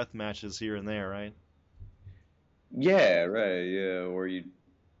couple death matches here and there, right? yeah, right, yeah, or you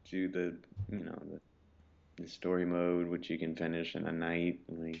do the story mode, which you can finish in a night,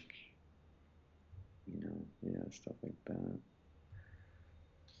 like, yeah, stuff like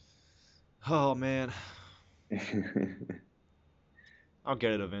Oh man, that. I'll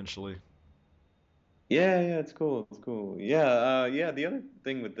get it eventually. Yeah, yeah, it's cool. It's cool. Yeah, yeah. The other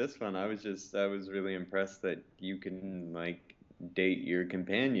thing with this one, I was really impressed that you can like date your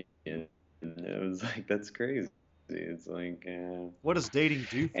companion. It was like that's crazy. It's like, What does dating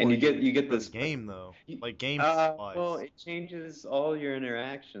do and for you get for the this. game though? You, Like gameplay well, wise? it changes all your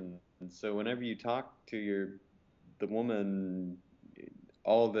interactions. So whenever you talk to the woman,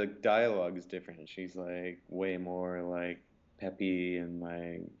 all the dialogue is different. She's like way more like peppy and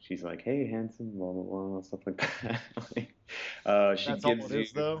like she's like, "Hey, handsome," blah blah blah, stuff like that. Like, she That's all gives it you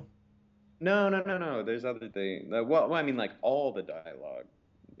is though. no, no, no, no. There's other things. Well, I mean, like all the dialogue,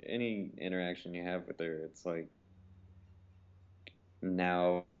 any interaction you have with her, it's like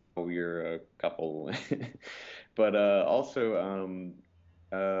now you're a couple. But also,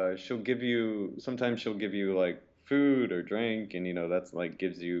 sometimes she'll give you like food or drink, and that's like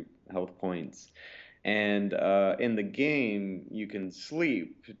gives you health points. And in the game, you can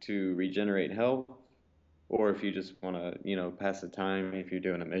sleep to regenerate health, or if you just want to, pass the time, if you're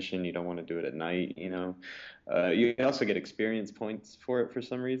doing a mission, you don't want to do it at night, you also get experience points for it for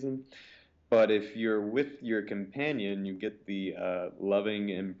some reason. But if you're with your companion, you get the loving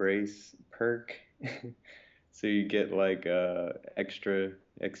embrace perk. So you get like extra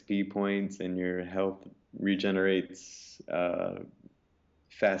XP points, and your health regenerates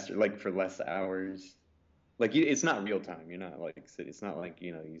faster, like for less hours. Like it's not real time. You're not like it's not like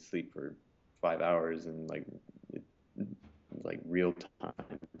you sleep for 5 hours and it, like real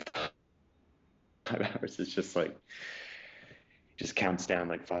time 5 hours. It's just like just counts down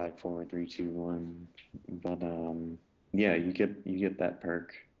like 5, 4, 3, 2, 1. But yeah, you get that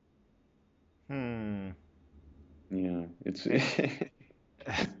perk. Hmm. Yeah, it's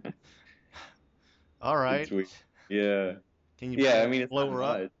All right. it's weird. Yeah, Can you yeah. blow I mean, it's blow not her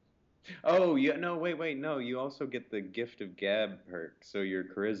up? much. Oh, yeah. No, wait. No, you also get the gift of gab perk, so your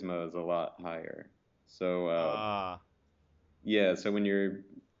charisma is a lot higher. So Ah, yeah, so when you're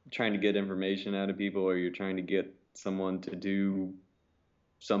trying to get information out of people, or you're trying to get someone to do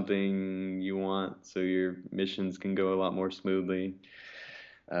something you want, so your missions can go a lot more smoothly.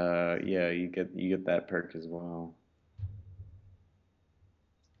 Yeah, you get that perk as well.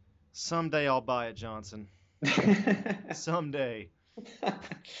 someday I'll buy it, Johnson. Someday.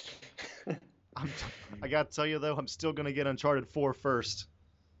 I'm t- I gotta tell you though, I'm still gonna get Uncharted 4 first.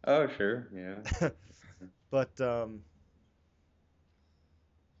 Oh, sure, yeah. But fuck.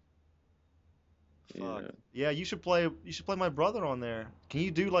 Yeah. Yeah, you should play my brother on there. Can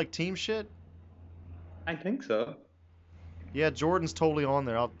you do like team shit? I think so. Yeah, Jordan's totally on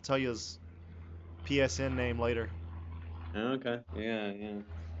there. I'll tell you his PSN name later. Okay. Yeah, yeah.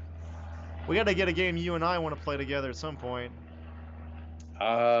 We gotta get a game you and I want to play together at some point.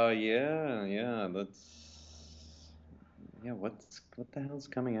 Yeah, yeah. Yeah, what the hell's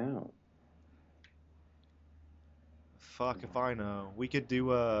coming out? fuck if I know. We could do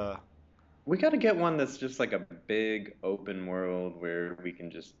We got to get one that's just like a big open world where we can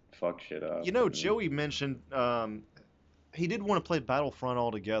just fuck shit you up. know, And Joey mentioned he did want to play Battlefront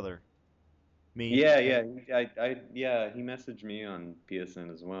altogether. Me, yeah, yeah, yeah, he messaged me on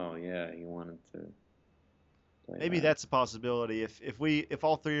PSN as well. Yeah, he wanted to play maybe that. that's a possibility. If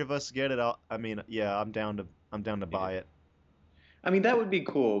all three of us get it, I mean, yeah, I'm down to Yeah. buy it. I mean, that would be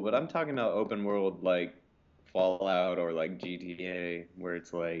cool, but I'm talking about open world like Fallout or like GTA, where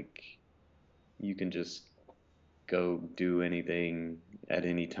it's like you can just go do anything at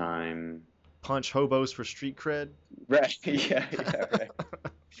any time. Punch hobos for street cred. Right. Yeah, yeah, right.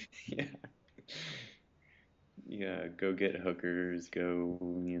 Yeah. Yeah, go get hookers, go,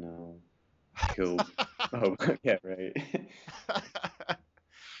 kill. Oh, yeah, right.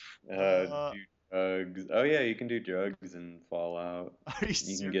 uh, Do drugs. Oh yeah, you can do drugs in Fallout. are you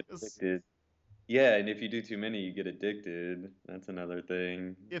You can get serious? addicted. Yeah, and if you do too many, you get addicted. That's another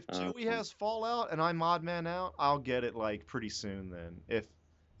thing. If Joey has Fallout and I mod man out, I'll get it like pretty soon then.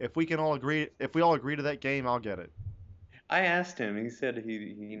 If we can all agree, if we all agree to that game, I'll get it. I asked him. He said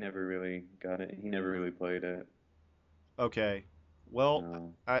he never really got it. He never really played it. Okay. Well,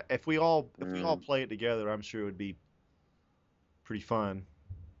 No. if we all Mm. play it together, I'm sure it would be pretty fun.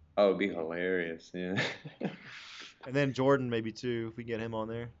 Oh, it'd be hilarious. Yeah. And then Jordan maybe too, if we get him on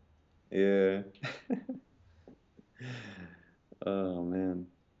there. Yeah. Oh man.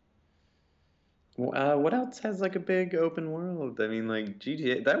 What else has like a big open world? I mean, like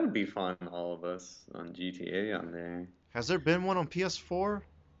GTA. That would be fun. All of us on GTA on there. Has there been one on PS4?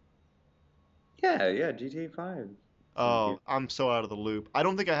 Yeah, yeah. GTA 5. It's on Oh, PS. I'm so out of the loop. I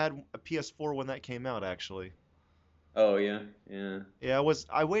don't think I had a PS4 when that came out actually. Oh yeah, yeah, Yeah,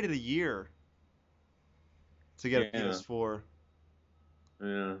 I waited a year to get a yeah, PS4.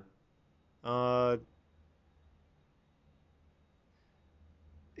 yeah. Uh,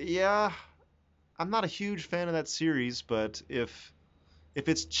 yeah, I'm not a huge fan of that series, but if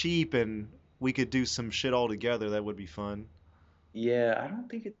it's cheap and we could do some shit all together, that would be fun. Yeah, I don't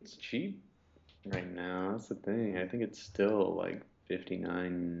think it's cheap right now. That's the thing. I think it's still like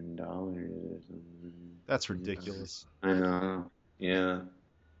 $59 or something. That's Yeah, ridiculous. I know. Yeah,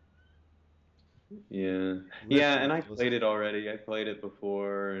 yeah, That's yeah. And I ridiculous. played it already. I played it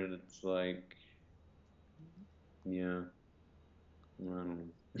before, and it's like, yeah, I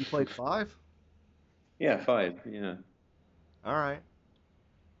don't You know. played 5? Yeah, 5. Yeah. All right.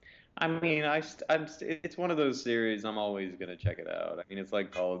 I mean, it's one of those series I'm always gonna check it out. I mean, it's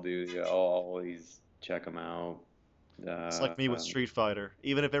like Call of Duty. I'll always check them out. It's like me with Um, Street Fighter.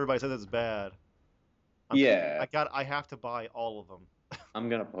 Even if everybody says it's bad, yeah, I have to buy all of them. I'm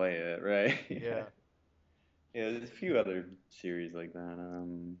gonna play it, right? Yeah. Yeah. Yeah, there's a few other series like that.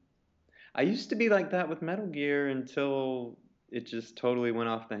 I used to be like that with Metal Gear until it just totally went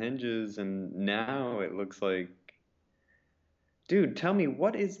off the hinges, and now it looks like, dude, tell me,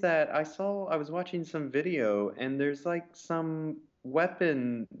 what is that? I was watching some video, and there's like some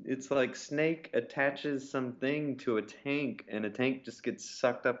weapon. It's like Snake attaches something to a tank, and a tank just gets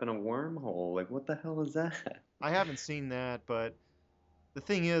sucked up in a wormhole. Like, what the hell is that? I haven't seen that, but the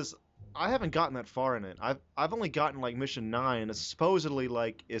thing is, I haven't gotten that far in it. I've only gotten like mission 9, and it's supposedly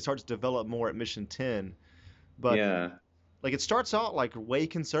like it starts to develop more at mission 10. But Yeah, like it starts out like way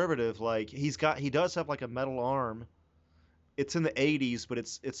conservative. Like he does have like a metal arm. It's in the 80s, but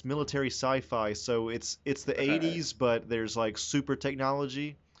it's military sci-fi, so it's the right. 80s, but there's like super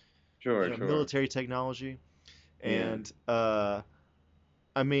technology, Sure, sure. military technology, Yeah. and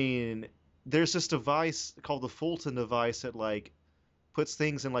I mean, there's this device called the Fulton device that like puts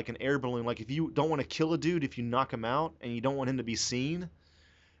things in like an air balloon. Like if you don't want to kill a dude, if you knock him out and you don't want him to be seen,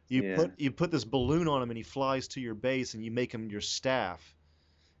 Yeah. you put this balloon on him and he flies to your base and you make him your staff.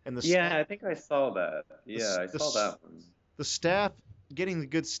 And Yeah, I think I saw that. the Yeah, s- I the, saw s- that one. the staff getting the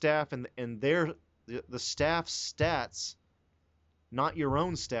good staff and the staff's stats, not your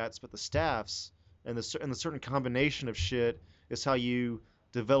own stats, but the staff's and the certain combination of shit is how you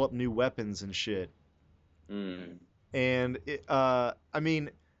develop new weapons and shit. Mm. And I mean,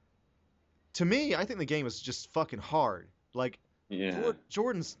 to me, I think the game is just fucking hard. Like Yeah.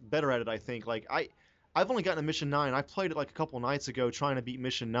 Jordan's better at it, I think. Like I've only gotten to mission 9. I played it like a couple nights ago trying to beat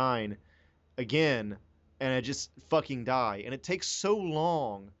mission 9 again, and I just fucking die. And it takes so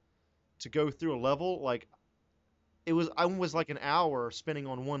long to go through a level. Like I was like an hour spending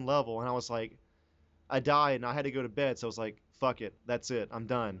on one level, and I was like, I died, and I had to go to bed. So I was like, fuck it, that's it, I'm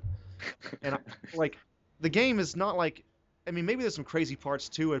done. And like the game is not like, I mean, maybe there's some crazy parts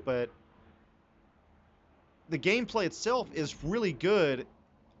to it, but the gameplay itself is really good.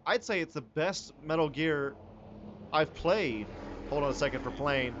 I'd say it's the best Metal Gear I've played. Hold on a second for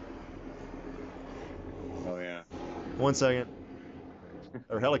plane. Oh yeah. 1 second,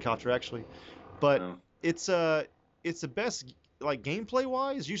 or helicopter actually. But Oh. it's it's the best like gameplay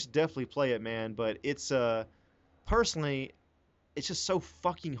wise. You should definitely play it, man. But it's personally, it's just so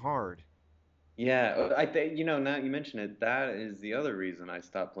fucking hard. Yeah, I think now you mention it, that is the other reason I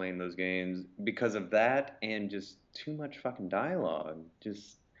stopped playing those games because of that and just too much fucking dialogue.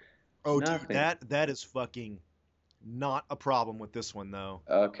 Just Oh, dude, nothing. that is fucking not a problem with this one though.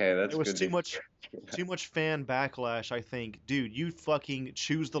 Okay, There that's was good to too much fan backlash, I think. Dude, you fucking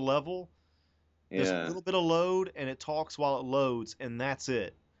choose the level. There's a Yeah. little bit of load and it talks while it loads and that's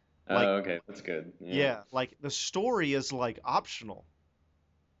it. Like, Oh, okay, that's good. Yeah. yeah, like the story is like optional.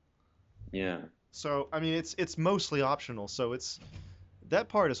 Yeah. So, I mean, it's mostly optional. So it's that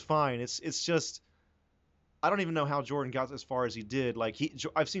part is fine. It's just I don't even know how Jordan got as far as he did. Like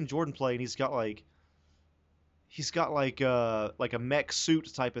I've seen Jordan play and he's got like a mech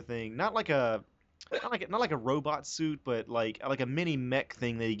suit type of thing. Not like a robot suit, but like a mini mech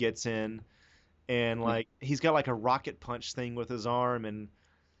thing that he gets in, and like he's got like a rocket punch thing with his arm, and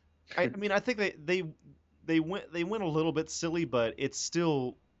I mean I think they went a little bit silly, but it's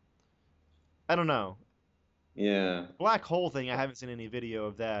still I don't know. Yeah. Black hole thing, I haven't seen any video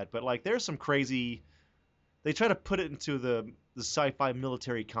of that, but like there's some crazy. They try to put it into the sci-fi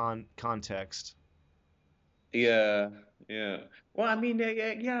military context. Yeah. Yeah. Well, I mean,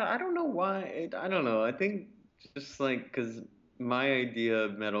 yeah, I don't know why. I don't know. I think just like because my idea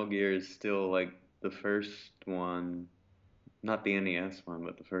of Metal Gear is still like the first one, not the NES one,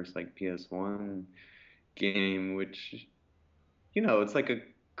 but the first like PS1 game, which it's like a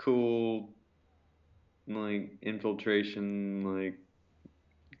cool like infiltration, like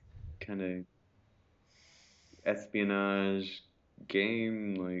kind of espionage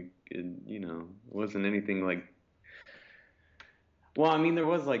game. Like it wasn't anything like. Well, I mean, there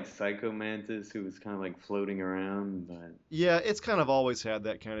was like Psycho Mantis who was kind of like floating around, but Yeah, it's kind of always had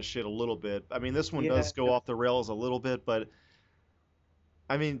that kind of shit a little bit. I mean, this one yeah. does go off the rails a little bit, but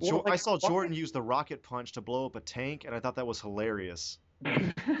I mean, Well, I like saw why? Jordan use the rocket punch to blow up a tank, and I thought that was hilarious.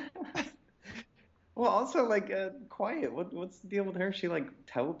 Well, also like Quiet. What's the deal with her? She like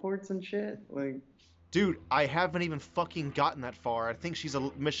teleports and shit. Like, Dude, I haven't even fucking gotten that far. I think she's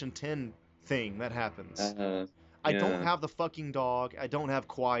a Mission 10 thing that happens. I don't yeah, have the fucking dog. I don't have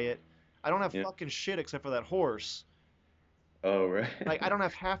Quiet. I don't have yeah. fucking shit except for that horse. Oh, right. Like, I don't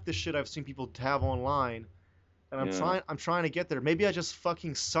have half the shit I've seen people have online, and Yeah. I'm trying to get there. Maybe I just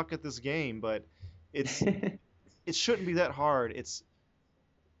fucking suck at this game, but it's it shouldn't be that hard. It's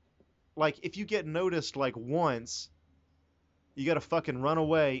like if you get noticed like once, you gotta fucking run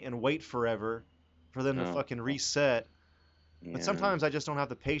away and wait forever for them to Oh, fucking reset. But yeah. sometimes I just don't have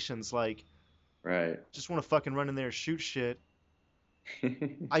the patience. Like, Right. just want to fucking run in there and shoot shit.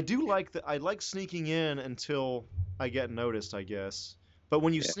 I do like I like sneaking in until I get noticed, I guess. But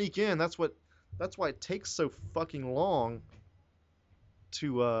when you Yeah. sneak in, that's why it takes so fucking long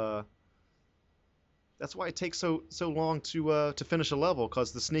to that's why it takes so long to finish a level,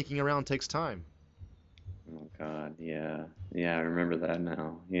 cause the sneaking around takes time. Oh God. Yeah. Yeah. I remember that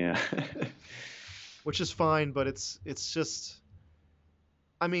now. Yeah. Which is fine, but it's just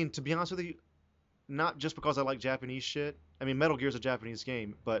I mean, to be honest with you, not just because I like Japanese shit. I mean, Metal Gear's a Japanese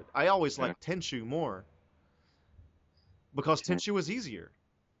game, but I always Yeah. like Tenchu more because Okay. Tenchu was easier.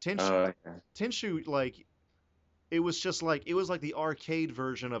 Tenchu Oh, yeah. Tenchu like it was like the arcade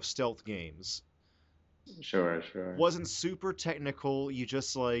version of stealth games. Sure. Sure. Wasn't super technical. You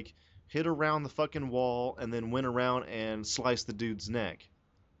just like hit around the fucking wall and then went around and sliced the dude's neck.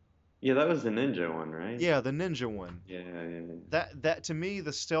 Yeah, that was the ninja one, right? Yeah, the ninja one. Yeah. Yeah. That to me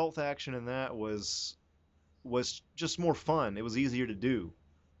the stealth action in that was just more fun. It was easier to do.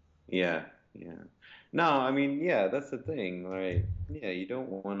 Yeah. Yeah. No, I mean, yeah, that's the thing, right? Yeah, you don't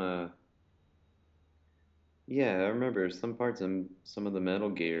want to. Yeah, I remember some parts in some of the Metal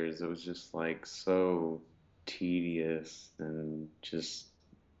Gears, it was just like so tedious and just,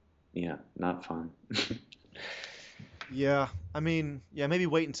 yeah, not fun. Yeah, I mean, yeah, maybe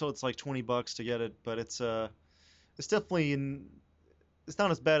wait until it's like $20 to get it, but it's definitely it's not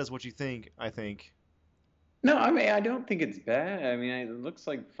as bad as what you think, I think. No, I mean, I don't think it's bad. I mean, it looks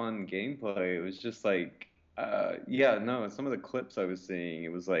like fun gameplay. It was just like, yeah, no, some of the clips I was seeing,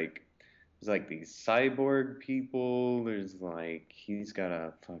 it was like these cyborg people. There's like, he's got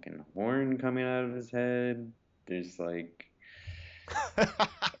a fucking horn coming out of his head. There's like,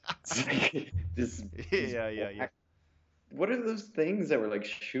 it's like this Yeah, yeah, yeah. black. What are those things that were like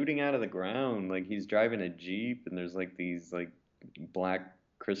shooting out of the ground? Like he's driving a Jeep and there's like these like black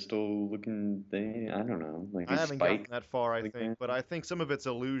crystal looking thing. I don't know, like I these haven't gotten spikes that far, I like think, that. but I think some of it's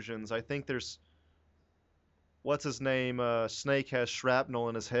illusions. I think there's what's his name? Snake has shrapnel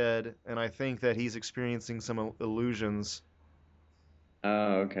in his head, and I think that he's experiencing some illusions.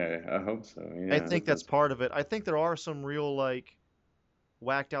 Oh, okay. I hope so. I Yeah, think that's that's part of it. I think there are some real like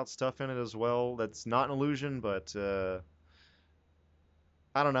whacked out stuff in it as well. That's not an illusion, but I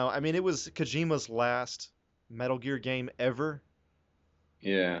don't know. I mean, it was Kojima's last Metal Gear game ever,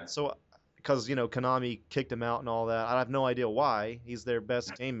 yeah. so because Konami kicked him out and all that. I have no idea why. He's their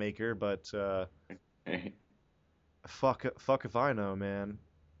best game maker, but fuck if I know, man.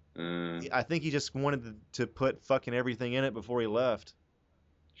 Uh, I think he just wanted to put fucking everything in it before he left.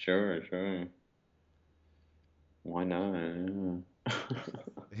 sure, sure. Why not?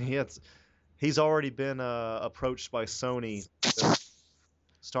 Yeah. He's already been approached by Sony to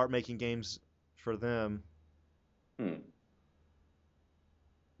start making games for them. Hmm.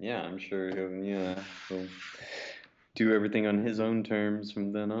 Yeah, I'm sure he'll do everything on his own terms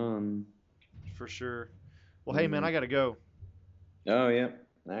from then on. For sure. Well, hey man, Yeah. I gotta go. Oh, yeah.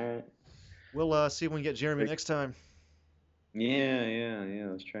 All right. We'll see if we can get Jeremy Great. next time. Yeah, yeah, yeah.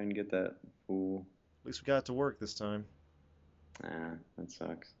 Let's try and get that fool. At least we got it to work this time. Ah, that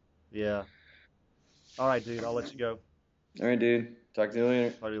sucks. Yeah. All right, dude. I'll let you go. All right, dude. Talk to you later.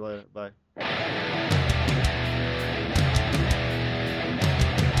 Talk to you later. Bye.